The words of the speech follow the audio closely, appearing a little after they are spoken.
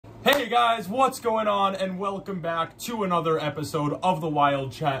Hey guys, what's going on? And welcome back to another episode of the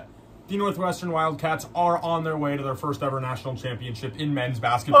WildChat. The Northwestern Wildcats are on their way to their first ever national championship in men's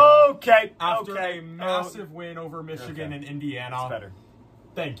basketball. Okay. After a massive win over Michigan and Indiana. It's better.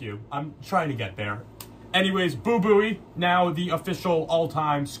 Thank you. I'm trying to get there. Anyways, Boo Buie, now the official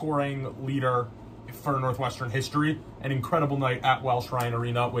all-time scoring leader for Northwestern history. An incredible night at Welsh Ryan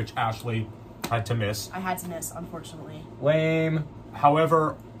Arena, which Ashleigh had to miss. I had to miss, unfortunately. Lame.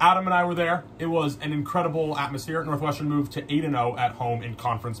 However, Adam and I were there. It was an incredible atmosphere. Northwestern moved to 8-0 at home in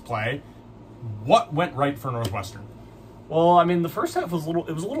conference play. What went right for Northwestern? Well, I mean, the first half was a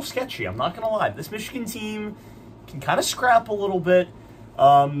little sketchy. I'm not gonna lie. This Michigan team can kind of scrap a little bit.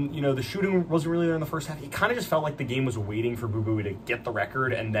 The shooting wasn't really there in the first half. It kind of just felt like the game was waiting for Boo Buie to get the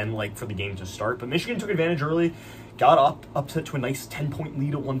record and then like for the game to start. But Michigan took advantage early, got up to a nice 10-point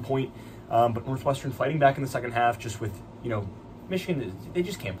lead at one point. But Northwestern fighting back in the second half, just with Michigan, they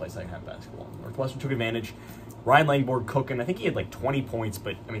just can't play second half basketball. Northwestern took advantage. Ryan Langborg cooking. I think he had like 20 points,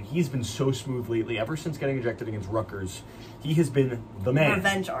 but I mean, he's been so smooth lately. Ever since getting ejected against Rutgers, he has been the man.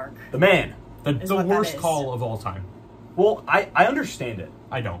 Revenge arc. The man. The worst call of all time. Well, I understand it.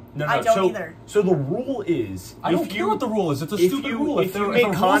 I don't. No, I don't either. So the rule is... I don't care what the rule is. It's a stupid rule. If you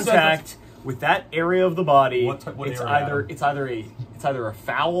make contact with that area of the body, it's either a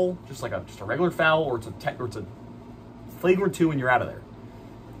foul, just a regular foul, or it's a flagrant 2 and you're out of there.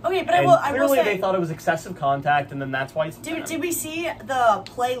 Okay, but I will clearly say, they thought it was excessive contact, and then that's why it's... Did we see the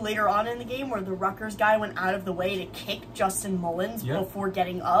play later on in the game where the Rutgers guy went out of the way to kick Justin Mullins before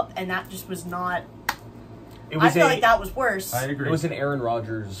getting up, and that just was not... I feel like that was worse. I agree. It was an Aaron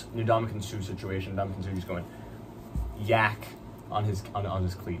Rodgers, Ndamukong Suh situation. Ndamukong Suh just going yak on his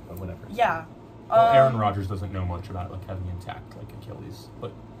cleat, but whatever. Yeah. Well, Aaron Rodgers doesn't know much about having intact Achilles,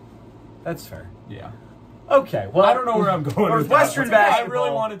 but that's fair. Yeah. Okay, well, I don't know where I'm going. Northwestern basketball. I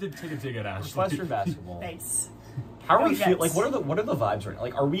really wanted to take a dig at Ashleigh. Northwestern basketball. Thanks. How are we feeling? Like, what are the vibes right now?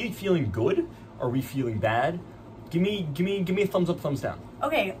 Like, are we feeling good? Are we feeling bad? Give me a thumbs up, thumbs down.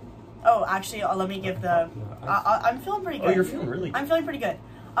 Okay. Oh, actually, let me give the... I'm feeling pretty good. Oh, you're feeling really good. I'm feeling pretty good.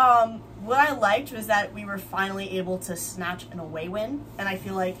 What I liked was that we were finally able to snatch an away win, and I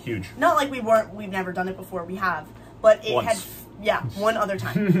feel like... Huge. Not like we've never done it before, we have. But it had... Yeah, one other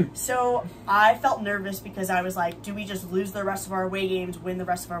time. So I felt nervous because I was like, do we just lose the rest of our away games, win the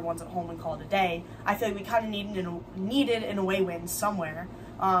rest of our ones at home, and call it a day? I feel like we kind of needed an away win somewhere.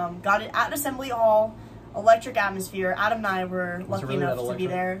 Got it at Assembly Hall. Electric atmosphere. Adam and I were lucky enough to be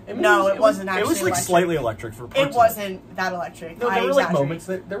there. It wasn't actually. It was like slightly electric for parts. It wasn't that electric. No, there were like moments.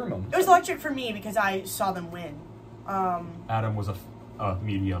 There were moments. It was electric for me because I saw them win. Adam was a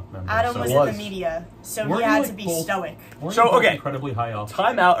media member. Adam was in the media, so he had to be stoic. So okay, incredibly high up.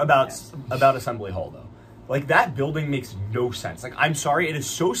 Time out about Assembly Hall though. Like, that building makes no sense. Like, I'm sorry, it is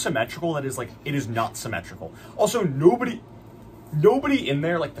so symmetrical that it is not symmetrical. Also, nobody in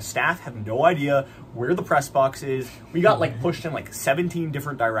there, like the staff, have no idea where the press box is. We got like pushed in like 17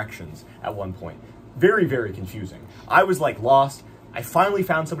 different directions at one point. Very, very confusing. I was like lost. I finally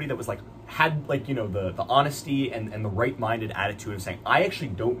found somebody that was like, had like, the honesty and the right-minded attitude of saying, I actually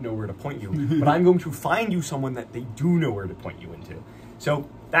don't know where to point you, but I'm going to find you someone that they do know where to point you into. So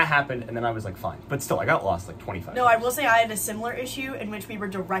that happened, and then I was like, fine. But still, I got lost like 25 No, I will say I had a similar issue in which we were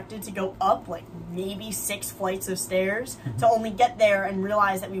directed to go up like maybe 6 flights of stairs to only get there and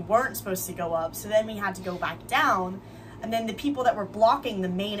realize that we weren't supposed to go up. So then we had to go back down, and then the people that were blocking the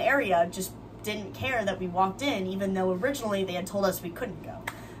main area just didn't care that we walked in, even though originally they had told us we couldn't go.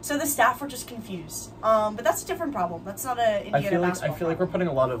 So the staff were just confused. But that's a different problem. That's not an Indiana basketball I feel like we're putting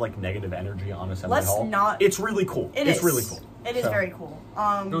a lot of like negative energy on Assembly Hall. Let's not. It's really cool. It's really cool. It is very cool.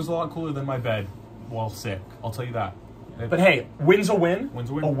 It was a lot cooler than my bed while sick. I'll tell you that. But hey, win's a win.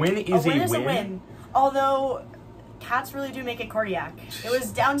 Win's a win. A win is a win. Although, Cats really do make it cardiac. It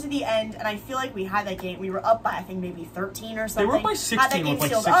was down to the end, and I feel like we had that game. We were up by, I think, maybe 13 or something. They were up by 16 had that game with like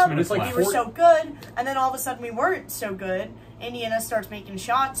sealed 6 up. minutes left. We were so good, and then all of a sudden we weren't so good. Indiana starts making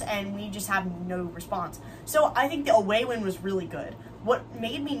shots, and we just have no response. So I think the away win was really good. What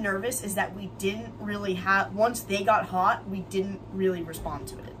made me nervous is that we didn't really have, once they got hot, we didn't really respond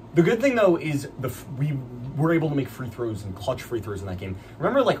to it. The good thing, though, is we were able to make free throws and clutch free throws in that game.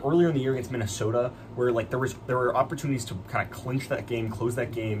 Remember, like, earlier in the year against Minnesota, where, like, there were opportunities to kind of clinch that game, close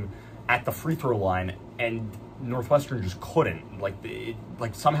that game at the free throw line, and Northwestern just couldn't.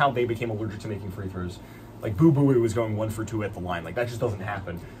 Like, somehow they became allergic to making free throws. Like, Boo Buie was going 1 for 2 at the line. Like, that just doesn't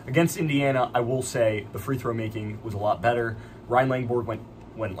happen. Against Indiana, I will say the free throw making was a lot better. Ryan Langborg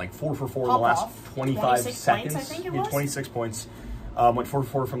went like 4 for 4 in the last 25 seconds. Points, I think it was. 26 points. Went 4 for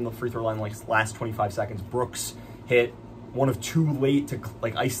 4 from the free throw line like last 25 seconds. Brooks hit. one of two late to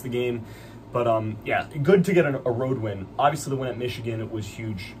like ice the game. But yeah, good to get a road win. Obviously, the win at Michigan was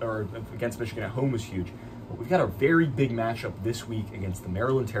huge, or against Michigan at home was huge. But we've got a very big matchup this week against the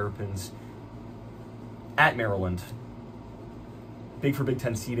Maryland Terrapins at Maryland. Big for Big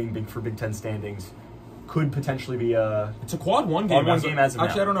Ten seeding, big for Big Ten standings. Could potentially be a... It's a quad one game. Actually, I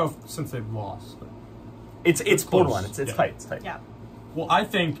don't know if, since they've lost. But it's borderline. It's tight. It's tight. Yeah. Well, I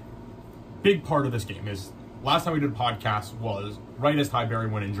think big part of this game is last time we did a podcast was right as Tyberry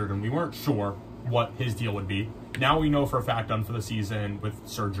went injured, and we weren't sure what his deal would be. Now we know for a fact done for the season with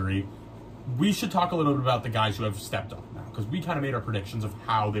surgery. We should talk a little bit about the guys who have stepped up now, because we kind of made our predictions of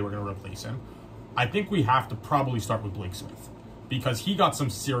how they were going to replace him. I think we have to probably start with Blake Smith, because he got some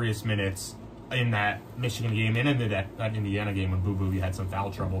serious minutes in that Michigan game and in that Indiana game when Boo Buie had some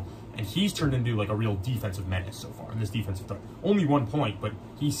foul trouble. And he's turned into like a real defensive menace so far in this defensive threat. Only 1 point, but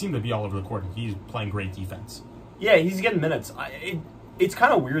he seemed to be all over the court, and he's playing great defense. Yeah, he's getting minutes. It's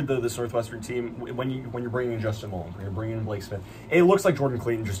kind of weird, though, this Northwestern team, when you're bringing in Justin Mullins, when you're bringing in Blake Smith, it looks like Jordan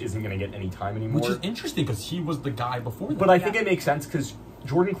Clayton just isn't going to get any time anymore. Which is interesting, because he was the guy before that. But I think it makes sense, because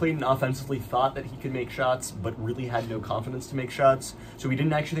Jordan Clayton offensively thought that he could make shots, but really had no confidence to make shots. So he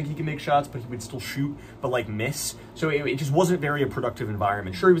didn't actually think he could make shots, but he would still shoot, but like miss. So it just wasn't very a productive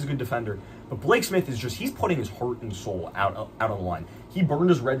environment. Sure, he was a good defender, but Blake Smith is just, he's putting his heart and soul out on the line. He burned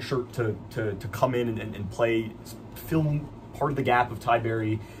his red shirt to come in and play, fill part of the gap of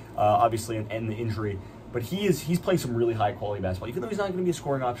Tyberry, obviously, and the injury. But he's playing some really high quality basketball. Even though he's not going to be a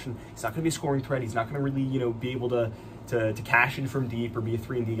scoring option, he's not going to be a scoring threat. He's not going to really be able to cash in from deep or be a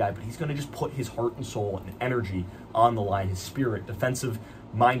 3-and-D guy. But he's going to just put his heart and soul and energy on the line. His spirit, defensive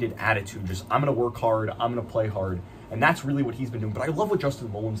minded attitude. Just I'm going to work hard. I'm going to play hard. And that's really what he's been doing. But I love what Justin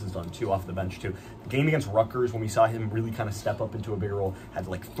Mullins has done, too, off the bench, too. The game against Rutgers, when we saw him really kind of step up into a bigger role, had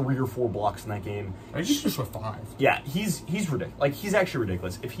like 3 or 4 blocks in that game. I think he's just 5. Yeah, he's ridiculous. Like, he's actually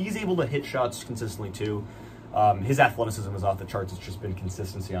ridiculous. If he's able to hit shots consistently, too, his athleticism is off the charts. It's just been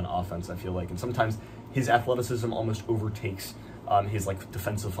consistency on offense, I feel like. And sometimes his athleticism almost overtakes his like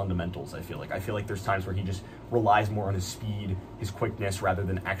defensive fundamentals, I feel like. I feel like there's times where he just relies more on his speed, his quickness, rather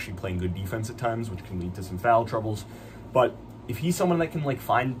than actually playing good defense at times, which can lead to some foul troubles. But if he's someone that can like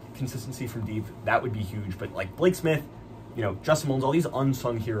find consistency from deep, that would be huge. But like Blake Smith, Justin Mullins, all these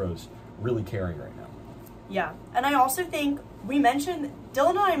unsung heroes really carrying right now. Yeah, and I also think Dylan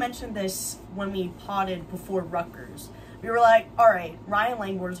and I mentioned this when we potted before Rutgers. We were like, all right, Ryan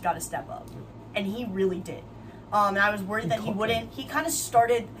Langborg's got to step up. And he really did. And I was worried that he wouldn't. He kind of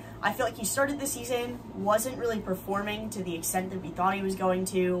started, I feel like he started the season, wasn't really performing to the extent that we thought he was going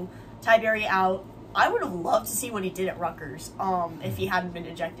to. Tyberry out. I would have loved to see what he did at Rutgers if he hadn't been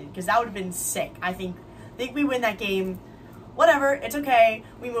ejected, because that would have been sick. I think we win that game. Whatever, it's okay.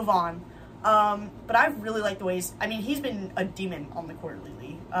 We move on. But I really like the ways, he's been a demon on the court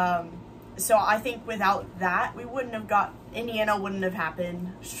lately. So I think without that, we wouldn't have got, Indiana wouldn't have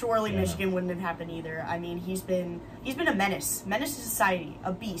happened. Surely Michigan wouldn't have happened either. He's been a menace to society,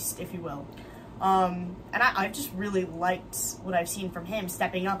 a beast, if you will. And I just really liked what I've seen from him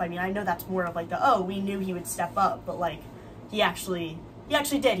stepping up. I know that's more of like we knew he would step up, but like he actually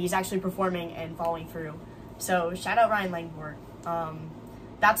did. He's actually performing and following through. So shout out Ryan Langborg.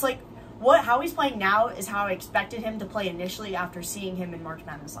 That's like how he's playing now is how I expected him to play initially after seeing him in March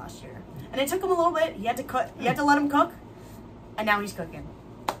Madness last year. And it took him a little bit. He had to let him cook, and now he's cooking.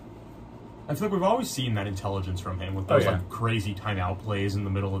 I feel like we've always seen that intelligence from him with those like crazy timeout plays in the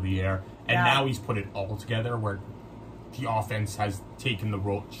middle of the air, and now he's put it all together where the offense has taken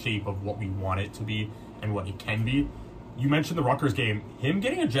the shape of what we want it to be and what it can be. You mentioned the Rutgers game. Him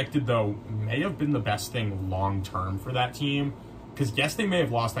getting ejected, though, may have been the best thing long-term for that team. Because, yes, they may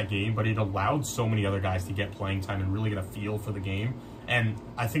have lost that game, but it allowed so many other guys to get playing time and really get a feel for the game. And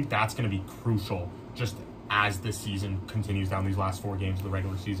I think that's going to be crucial just as this season continues down these last 4 games of the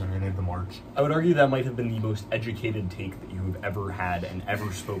regular season and into March. I would argue that might have been the most educated take that you have ever had and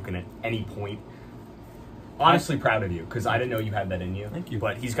ever spoken at any point. Honestly, proud of you, because I didn't know you had that in you. Thank you.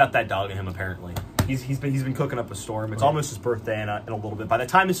 But he's got that dog in him, apparently. He's been cooking up a storm. It's almost his birthday in a little bit. By the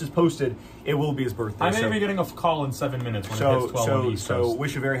time this is posted, it will be his birthday. I may be getting a call in 7 minutes when it hits 12 on the East Coast. So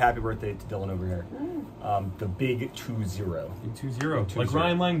wish a very happy birthday to Dylan over here. The big 2-0. Big 2-0. Like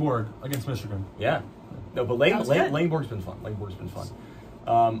Ryan Langborg against Michigan. Yeah. No, but Langborg's been fun. Langborg's been fun.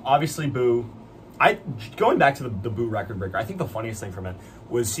 Obviously, Boo. Going back to the Boo record breaker, I think the funniest thing from it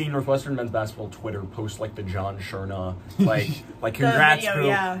was seeing Northwestern men's basketball Twitter post like the John Shurna like congrats video, Boo,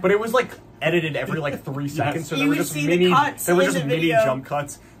 yeah. But it was like edited every like 3 seconds, so you there were would just see mini the cuts mini jump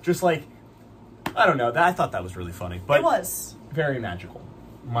cuts, just like I don't know. I thought that was really funny, but it was very magical.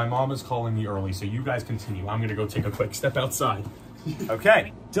 My mom is calling me early, so you guys continue. I'm going to go take a quick step outside.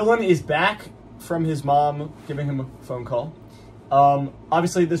 Okay. Dylan is back from his mom giving him a phone call.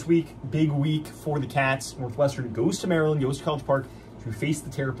 Obviously, this week, big week for the Cats. Northwestern goes to Maryland, goes to College Park to face the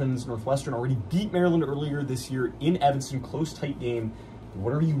Terrapins. Northwestern already beat Maryland earlier this year in Evanston. Close, tight game.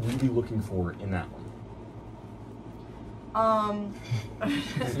 What are you really looking for in that one?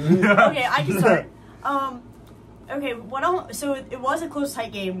 Okay, I can start. Okay, so it was a close,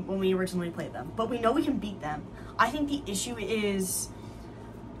 tight game when we originally played them, but we know we can beat them. I think the issue is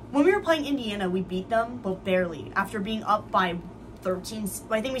when we were playing Indiana, we beat them, but barely. After being up by 13,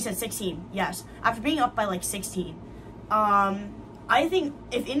 I think we said 16, yes. After being up by like 16. I think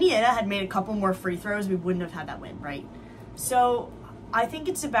if Indiana had made a couple more free throws, we wouldn't have had that win, right? So I think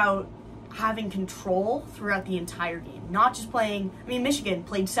it's about having control throughout the entire game, not just playing. I mean, Michigan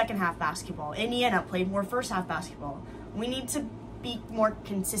played second half basketball. Indiana played more first half basketball. We need to be more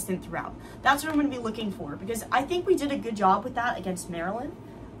consistent throughout. That's what I'm going to be looking for, because I think we did a good job with that against Maryland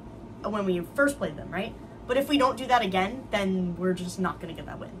when we first played them, right? But if we don't do that again, then we're just not going to get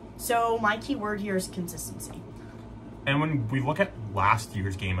that win. So my key word here is consistency. And when we look at last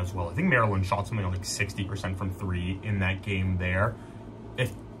year's game as well, I think Maryland shot something like 60% from three in that game there.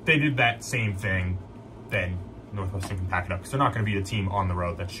 If they did that same thing, then Northwestern can pack it up, because they're not going to be a team on the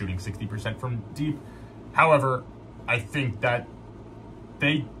road that's shooting 60% from deep. However, I think that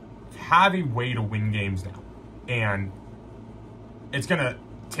they have a way to win games now, and it's going to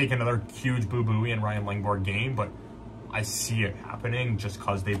take another huge Boo Buie and Ryan Langborg game, but I see it happening just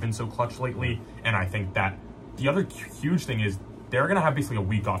because they've been so clutch lately. And I think that the other huge thing is they're going to have basically a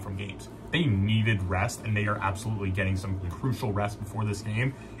week off from games. They needed rest, and they are absolutely getting some crucial rest before this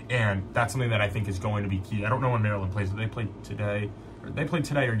game, and that's something that I think is going to be key. I don't know when Maryland plays, but they played today. They played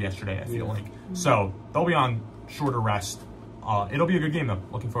today or yesterday, I feel like. So they'll be on shorter rest. It'll be a good game, though.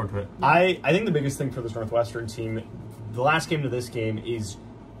 Looking forward to it. I think the biggest thing for this Northwestern team, the last game to this game, is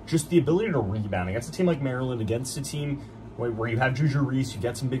just the ability to rebound. Against a team like Maryland, against a team where you have Juju Reese, you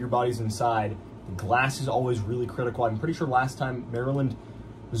get some bigger bodies inside, the glass is always really critical. I'm pretty sure last time Maryland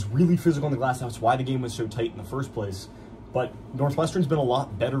was really physical on the glass. That's why the game was so tight in the first place. But Northwestern's been a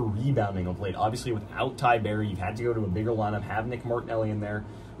lot better rebounding of late. Obviously, without Ty Berry, you've had to go to a bigger lineup, have Nick Martinelli in there,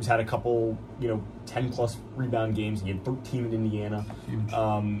 who's had a couple, 10-plus rebound games. He had 13 in Indiana,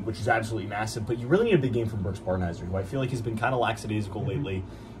 which is absolutely massive. But you really need a big game from Brooks Barnheiser, who I feel like has been kind of lackadaisical lately.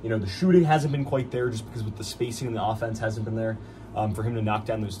 The shooting hasn't been quite there just because with the spacing and the offense hasn't been there for him to knock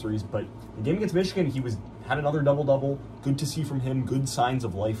down those threes. But the game against Michigan, he had another double-double. Good to see from him. Good signs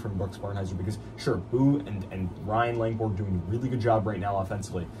of life from Brooks Barnheiser, because, sure, Boo and Ryan Langborg doing a really good job right now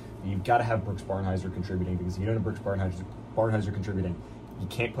offensively. You've got to have Brooks Barnheiser contributing, because if you don't have Brooks Barnheiser contributing, you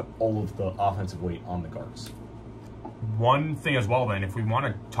can't put all of the offensive weight on the guards. One thing as well, then, if we want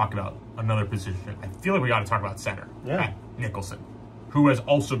to talk about another position, I feel like we got to talk about center. Yeah. Nicholson, who has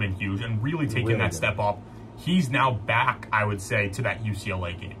also been huge and really taken that step up. He's now back, I would say, to that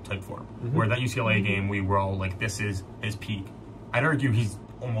UCLA game type form, where that UCLA game we were all like, this is his peak. I'd argue he's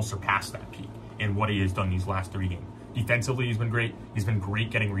almost surpassed that peak in what he has done these last three games. Defensively, he's been great. He's been great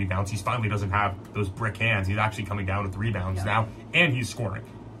getting rebounds. He finally doesn't have those brick hands. He's actually coming down with rebounds now, and he's scoring.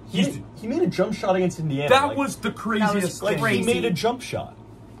 He made a jump shot against Indiana. That was the craziest thing. He made a jump shot.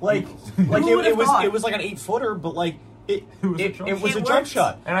 It was like an 8-footer, but it was a jump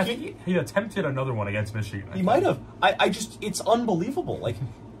shot. And I think he attempted another one against Michigan. He might have. It's unbelievable.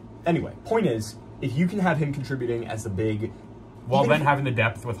 Anyway, point is, if you can have him contributing as the big, while then having the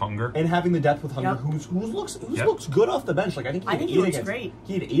depth with Hunger, who looks good off the bench. I think he looks great.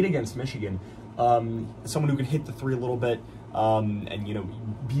 He had 8 against Michigan. Someone who can hit the three a little bit,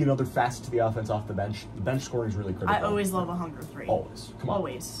 and be another facet to the offense off the bench. The bench scoring is really critical. I always love a Hunger three. Always, come on.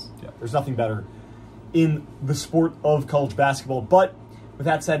 Always. Yeah, there's nothing better in the sport of college basketball. But with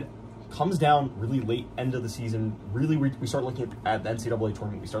that said, comes down really late end of the season. Really, we start looking at the NCAA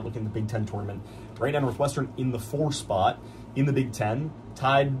tournament. We start looking at the Big Ten tournament. Right now, Northwestern in the 4 spot in the Big Ten,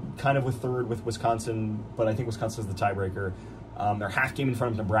 tied kind of with 3rd with Wisconsin, but I think Wisconsin's the tiebreaker. They're half game in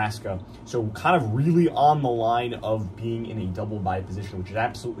front of Nebraska, so kind of really on the line of being in a double bye position, which is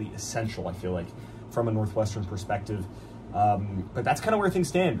absolutely essential, I feel like, from a Northwestern perspective. But that's kind of where things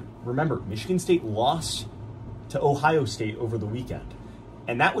stand. Remember, Michigan State lost to Ohio State over the weekend.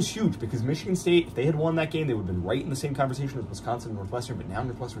 And that was huge, because Michigan State, if they had won that game, they would have been right in the same conversation as Wisconsin and Northwestern, but now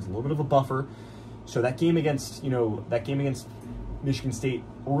Northwestern's a little bit of a buffer. So that game against Michigan State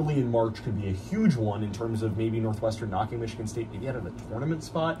early in March could be a huge one in terms of maybe Northwestern knocking Michigan State maybe out of a tournament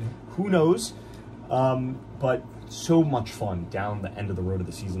spot. Mm-hmm. Who knows? But so much fun down the end of the road of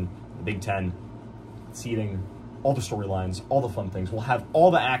the season. The Big Ten seeding all the storylines, all the fun things. We'll have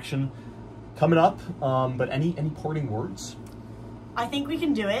all the action coming up. But any parting words? I think we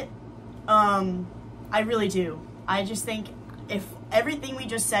can do it. I really do. I just think if everything we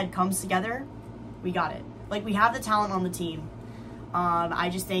just said comes together, we got it. Like, we have the talent on the team. I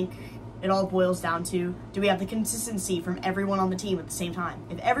just think it all boils down to, do we have the consistency from everyone on the team at the same time?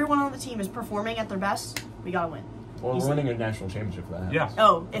 If everyone on the team is performing at their best, we gotta win. Well, we're winning a national championship for that. Yeah.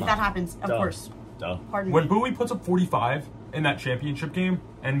 Oh, if that happens, of Duh. course. Duh. Pardon When me. Bowie puts up 45 in that championship game,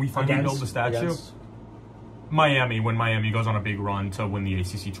 and we finally build the statue, Against- Miami, when Miami goes on a big run to win the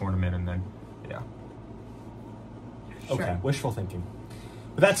ACC tournament, and then, yeah. Okay, Sure. wishful thinking.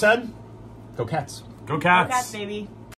 With that said, go Cats. Go Go Cats! Cats, baby.